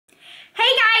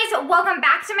welcome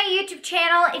back to my YouTube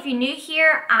channel. If you're new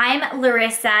here, I'm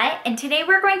Larissa, and today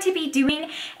we're going to be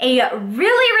doing a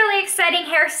really exciting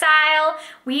hairstyle.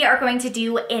 We are going to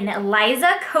do an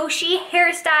Liza Koshy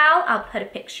hairstyle. I'll put a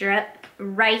picture up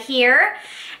right here.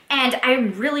 And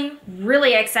I'm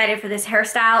really excited for this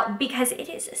hairstyle because it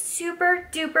is super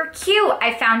duper cute.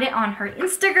 I found it on her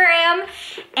Instagram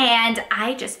and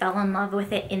I just fell in love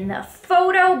with it in the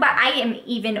photo, but I am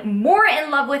even more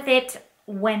in love with it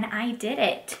when I did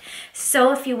it.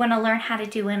 So if you want to learn how to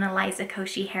do an Liza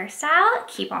Koshy hairstyle,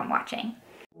 keep on watching.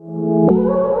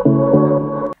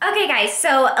 Okay guys,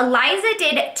 so Liza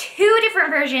did two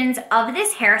different versions of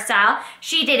this hairstyle.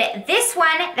 She did this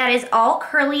one that is all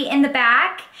curly in the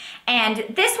back, and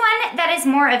this one that is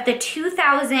more of the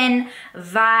 2000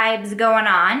 vibes going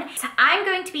on. So I'm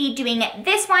going to be doing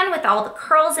this one with all the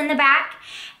curls in the back,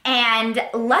 and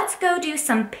let's go do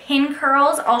some pin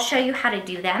curls. I'll show you how to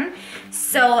do them.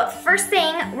 So first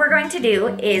thing we're going to do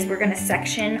is we're gonna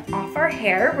section off our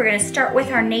hair. We're gonna start with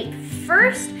our nape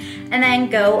first and then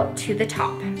go to the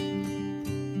top.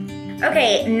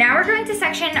 Okay, now we're going to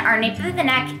section our nape of the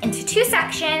neck into two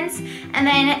sections and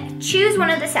then choose one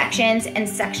of the sections and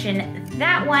section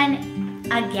that one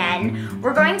again.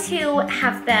 We're going to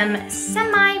have them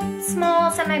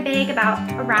semi-small, semi-big,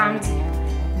 about around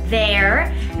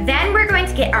there. Then we're going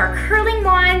to get our curling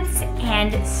wands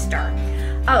and start.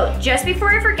 Oh, just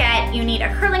before I forget, you need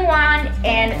a curling wand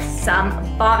and some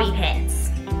bobby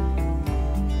pins.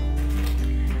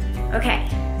 Okay,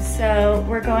 so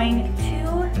we're going to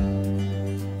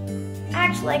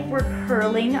act like we're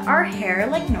curling our hair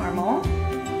like normal.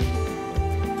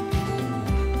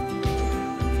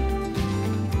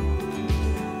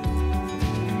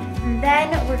 And then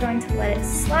we're going to let it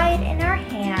slide in our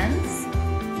hands,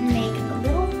 make a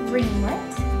little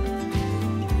ringlet.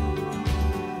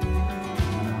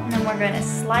 And then we're going to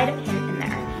slide a pin in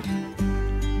there.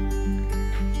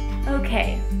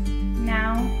 Okay,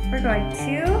 now we're going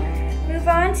to move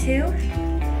on to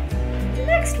the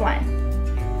next one.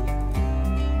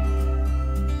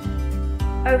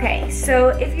 Okay, so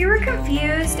if you were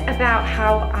confused about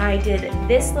how I did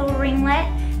this little ringlet,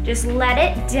 just let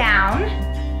it down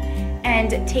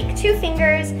and take two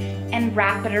fingers and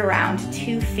wrap it around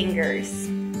two fingers.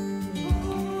 And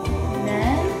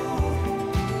then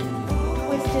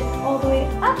twist it all the way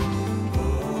up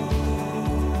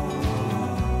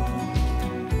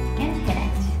and pin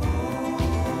it.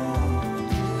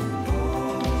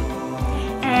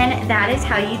 And that is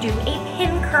how you do a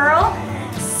pin curl.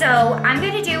 So I'm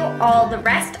going to do all the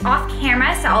rest off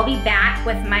camera, so I'll be back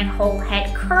with my whole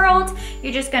head curled.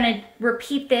 You're just going to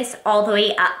repeat this all the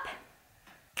way up.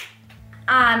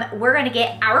 We're going to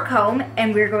get our comb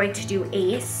and we're going to do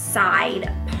a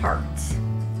side part.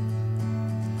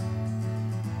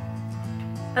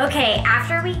 Okay,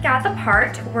 after we got the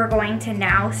part, we're going to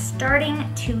now starting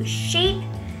to shape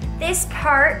this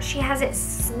part. She has it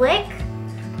slick,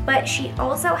 but she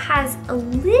also has a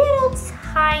little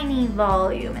tiny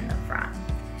volume in the front.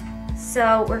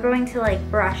 So we're going to like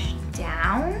brush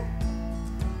down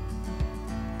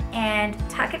and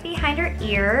tuck it behind her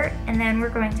ear, and then we're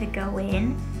going to go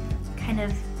in, kind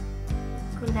of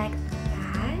go like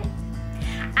that.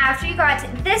 After you got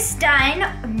this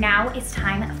done, now it's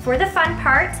time for the fun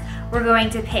part. We're going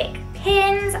to pick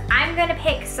pins. I'm gonna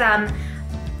pick some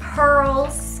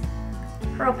pearls.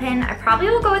 Pearl pin. I probably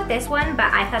will go with this one,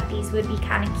 but I thought these would be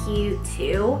kind of cute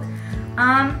too.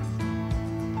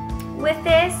 With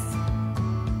this,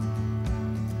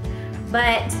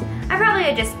 but I probably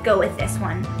would just go with this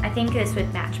one. I think this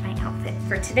would match my outfit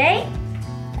for today.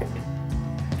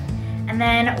 And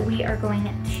then we are going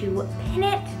to pin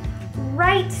it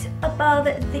right above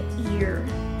the ear.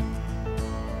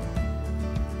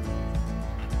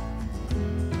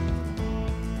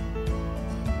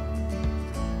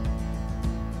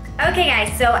 Okay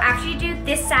guys, so after you do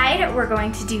this side, we're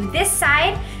going to do this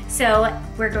side. So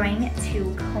we're going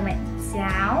to comb it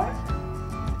down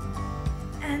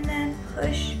and then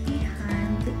push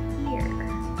behind the ear.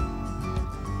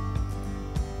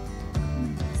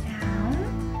 Comb it down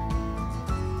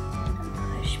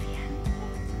and push behind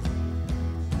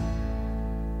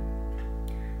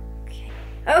the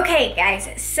ear. Okay guys,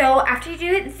 so after you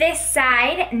do this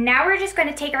side, now we're just going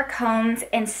to take our combs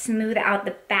and smooth out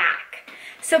the back.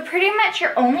 So pretty much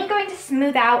you're only going to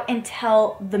smooth out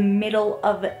until the middle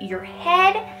of your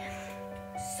head.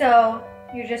 So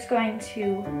you're just going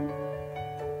to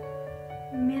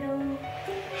middle.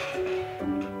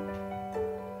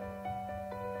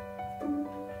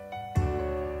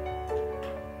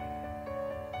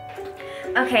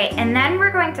 Okay, and then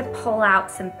we're going to pull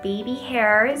out some baby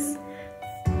hairs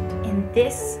in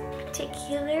this particular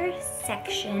particular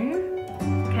section.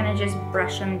 Kind of just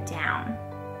brush them down.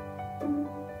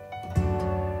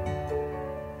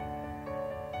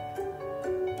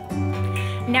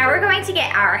 Now we're going to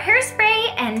get our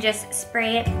hairspray and just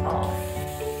spray it off.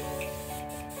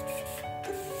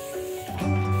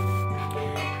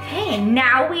 Okay,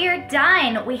 now we are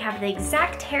done. We have the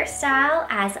exact hairstyle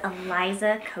as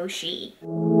Liza Koshy.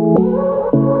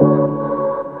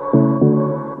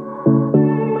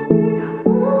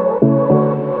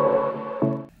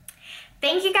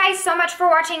 Thank you guys so much for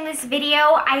watching this video.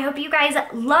 I hope you guys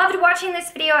loved watching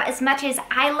this video as much as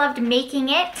I loved making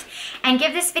it. And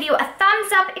give this video a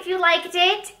thumbs up if you liked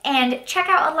it. And check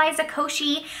out Liza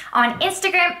Koshy on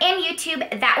Instagram and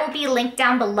YouTube. That will be linked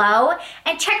down below.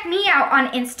 And check me out on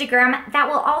Instagram. That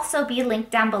will also be linked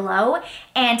down below.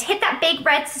 And hit that big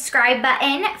red subscribe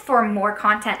button for more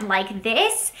content like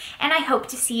this. And I hope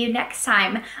to see you next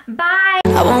time. Bye!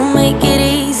 I won't make it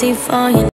easy for you.